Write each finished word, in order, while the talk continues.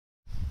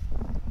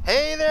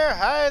Hey there,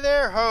 hi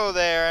there, ho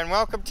there, and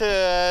welcome to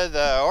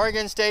the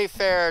Oregon State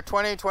Fair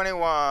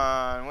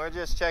 2021. We're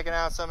just checking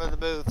out some of the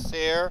booths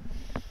here.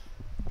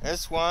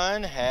 This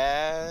one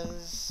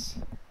has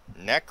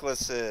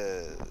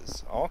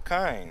necklaces, all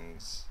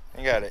kinds.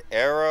 You got an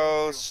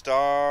arrow,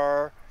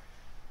 star,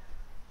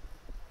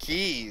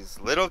 keys,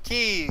 little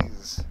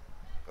keys.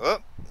 Oh,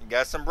 you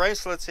got some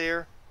bracelets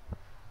here.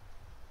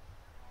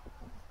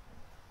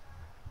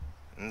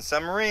 And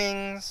some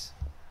rings.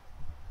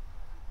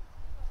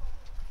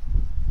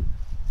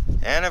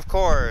 And of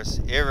course,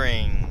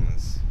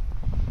 earrings.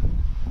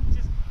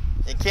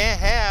 You can't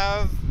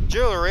have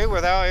jewelry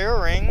without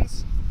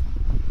earrings.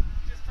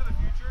 Just for the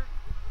future,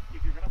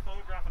 if you're going to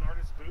photograph an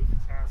artist's booth,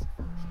 ask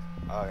first.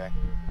 Okay. I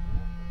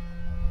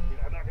mean,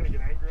 I'm not going to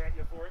get angry at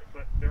you for it,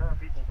 but there are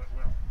people that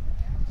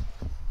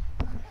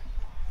will.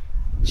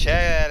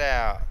 Check that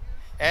out.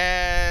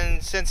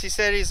 And since he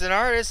said he's an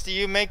artist, do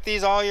you make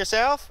these all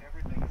yourself?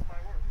 Everything is my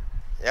work.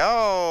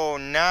 Oh,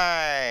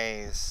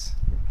 nice.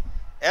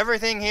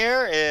 Everything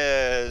here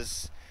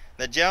is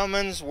the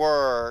gentleman's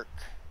work.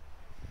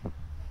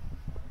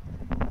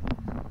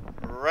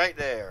 Right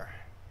there.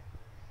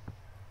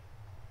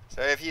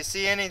 So if you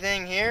see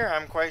anything here,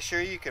 I'm quite sure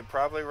you could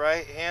probably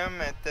write him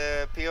at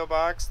the P.O.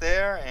 box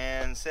there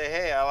and say,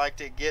 hey, I'd like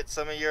to get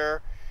some of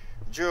your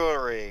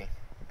jewelry.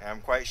 I'm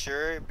quite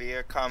sure it'd be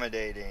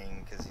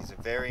accommodating because he's a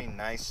very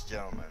nice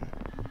gentleman.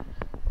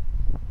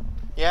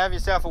 You have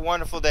yourself a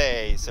wonderful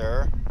day,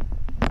 sir.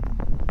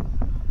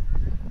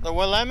 The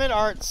Willamette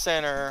Art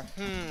Center.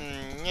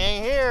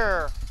 Ain't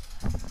here.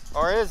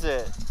 Or is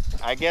it?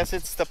 I guess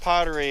it's the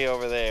pottery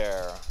over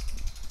there.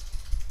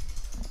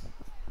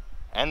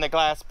 And the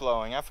glass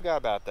blowing. I forgot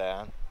about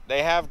that.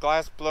 They have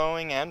glass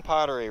blowing and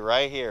pottery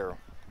right here.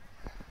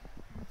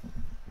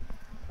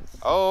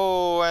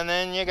 Oh, and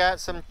then you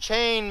got some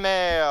chain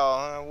mail.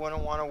 I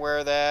wouldn't want to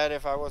wear that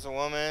if I was a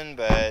woman,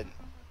 but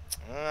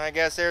I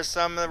guess there's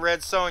some of the Red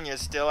Sonjas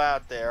still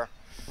out there.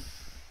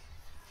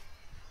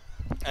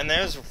 And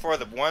there's for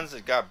the ones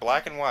that got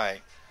black and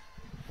white.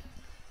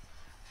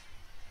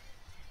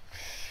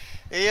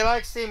 If you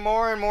like to see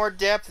more and more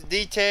depth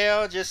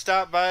detail, just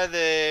stop by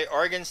the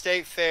Oregon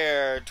State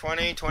Fair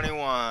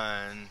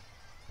 2021.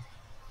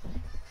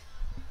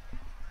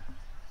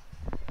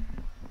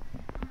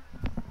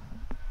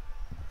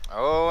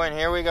 Oh, and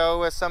here we go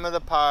with some of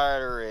the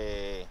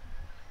pottery.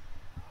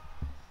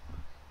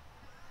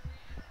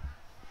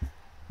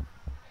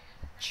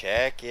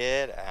 Check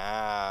it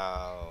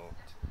out.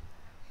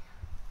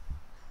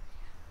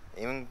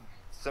 Even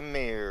some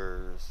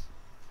mirrors.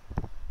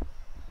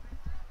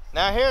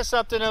 Now here's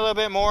something a little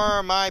bit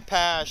more my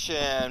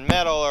passion,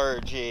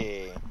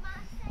 metallurgy.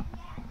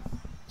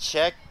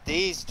 Check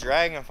these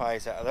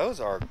dragonflies out. Those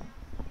are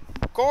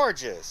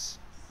gorgeous.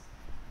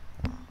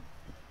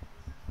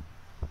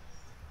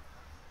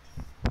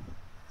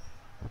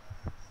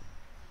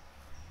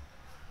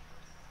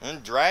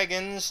 And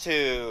dragons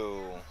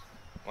too.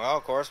 Well,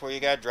 of course, where you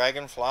got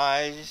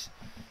dragonflies,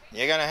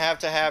 you're gonna have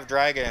to have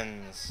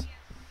dragons.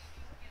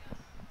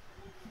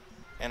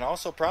 And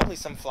also probably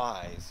some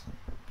flies.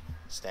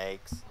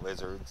 Snakes,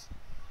 lizards.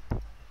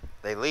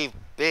 They leave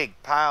big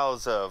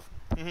piles of,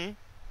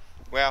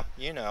 well,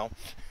 you know.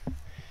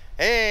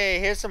 Hey,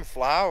 here's some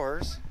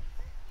flowers.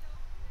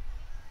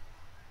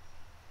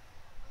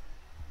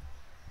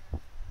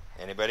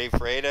 Anybody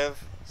afraid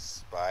of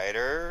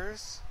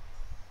spiders?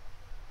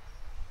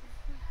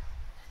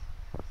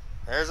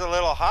 There's a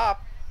little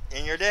hop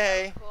in your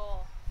day. Cool.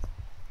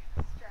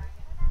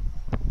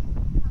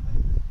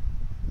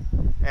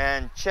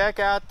 And check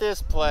out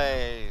this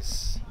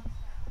place.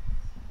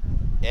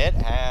 It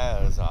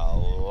has a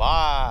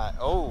lot.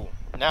 Oh,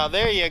 now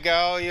there you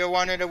go. You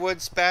wanted a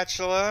wood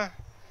spatula.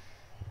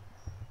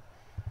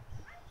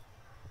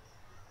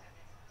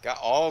 Got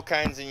all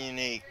kinds of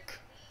unique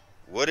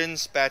wooden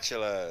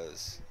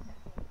spatulas.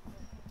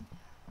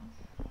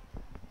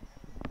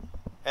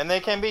 And they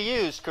can be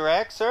used,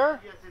 correct, sir?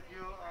 Yes, if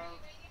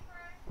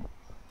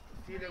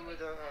you seal them with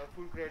a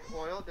full-grade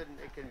oil, then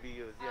it can be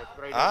used. Yes,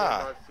 right now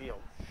they're not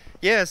sealed.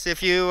 Yes,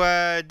 if you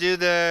do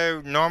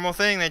the normal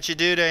thing that you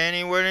do to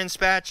any wooden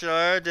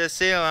spatula to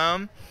seal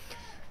them,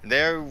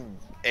 they're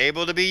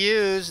able to be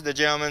used, the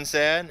gentleman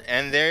said,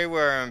 and they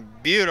were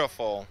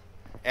beautiful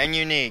and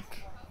unique.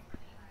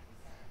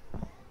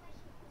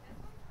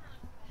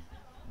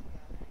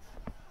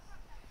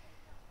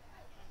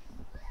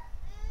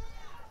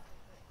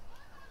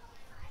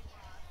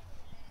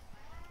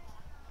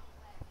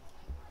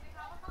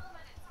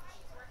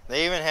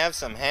 They even have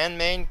some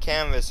handmade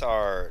canvas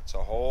art. It's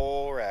a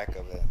whole rack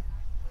of it.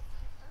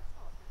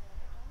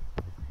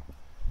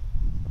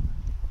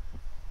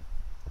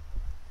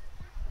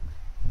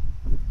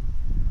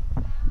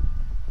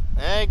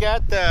 They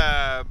got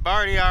the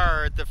body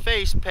art, the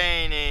face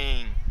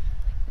painting.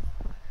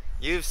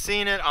 You've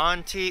seen it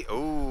on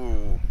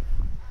Ooh.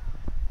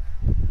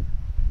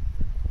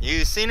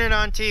 You've seen it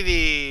on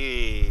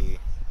TV.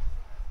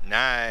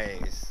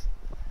 Nice.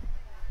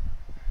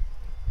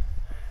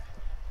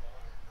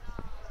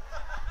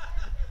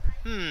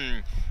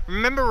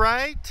 Remember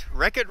right?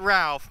 Wreck-It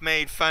Ralph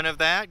made fun of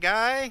that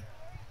guy.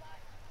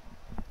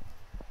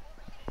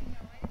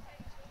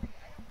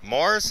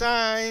 More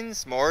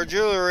signs, more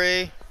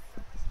jewelry.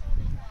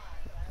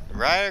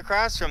 Right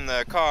across from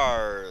the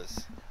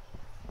cars.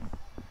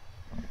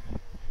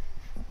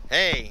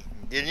 Hey,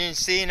 didn't you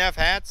see enough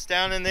hats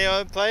down in the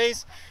old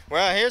place?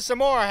 Well, here's some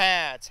more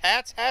hats.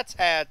 Hats, hats,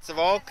 hats of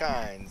all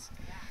kinds.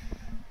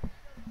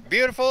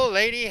 Beautiful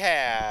lady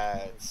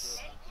hats.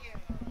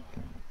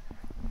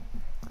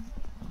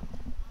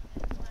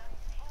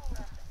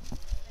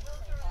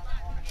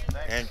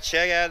 And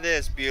check out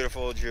this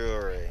beautiful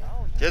jewelry.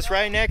 Just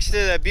right next to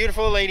the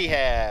beautiful lady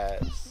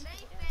hats.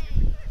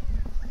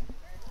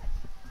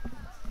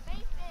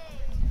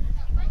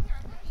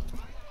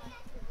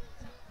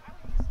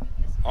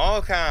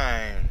 All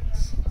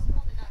kinds.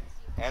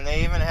 And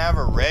they even have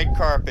a red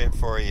carpet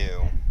for you.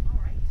 Got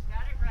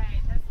it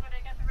right. That's what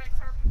I got the red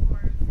carpet for,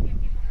 is to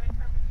give people red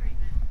carpet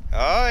treatment.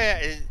 Oh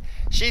yeah,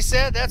 she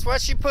said that's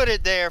what she put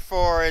it there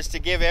for, is to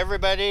give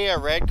everybody a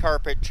red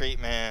carpet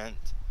treatment.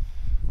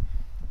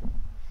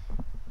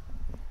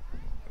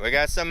 We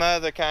got some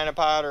other kind of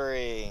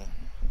pottery.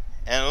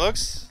 And it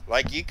looks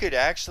like you could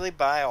actually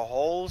buy a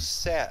whole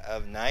set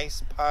of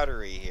nice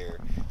pottery here.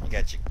 You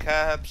got your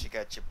cups, you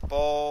got your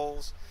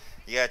bowls,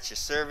 you got your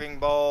serving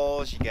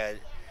bowls, you got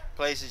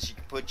places you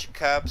can put your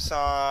cups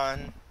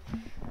on.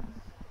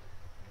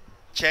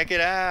 Check it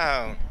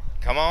out.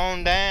 Come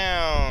on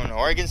down.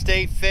 Oregon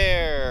State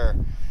Fair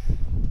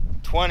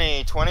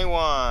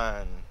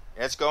 2021.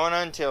 It's going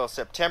until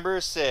September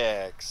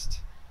 6th.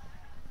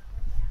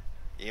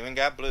 Even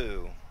got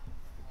blue.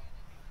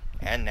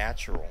 And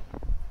natural.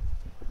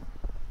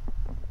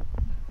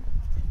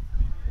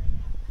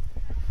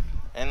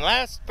 And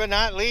last but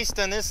not least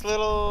on this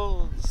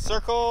little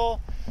circle,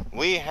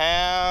 we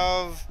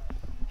have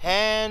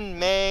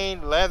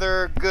handmade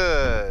leather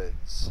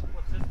goods.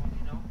 What's this one,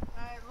 you know?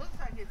 It looks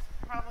like it's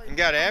probably. You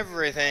got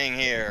everything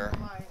here.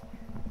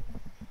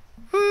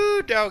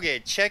 Whoo, doggy,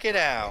 check it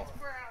out.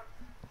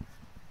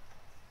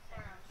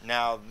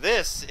 Now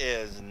this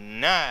is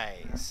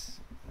nice.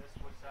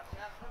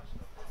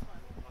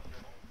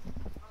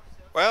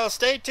 Well,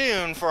 stay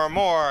tuned for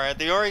more at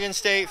the Oregon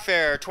State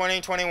Fair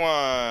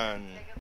 2021.